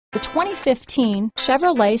The 2015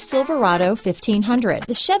 Chevrolet Silverado 1500.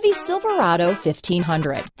 The Chevy Silverado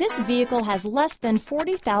 1500. This vehicle has less than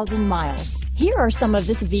 40,000 miles. Here are some of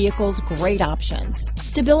this vehicle's great options: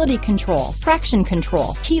 stability control, traction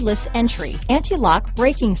control, keyless entry, anti-lock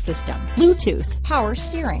braking system, Bluetooth, power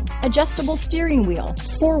steering, adjustable steering wheel,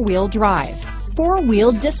 four-wheel drive,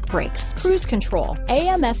 four-wheel disc brakes, cruise control,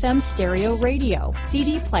 AM/FM stereo radio,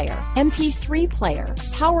 CD player, MP3 player,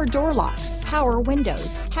 power door locks, power windows,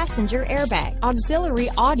 passenger airbag, auxiliary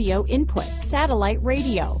audio input, satellite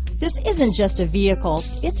radio. This isn't just a vehicle,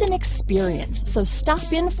 it's an experience. So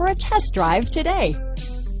stop in for a test drive today.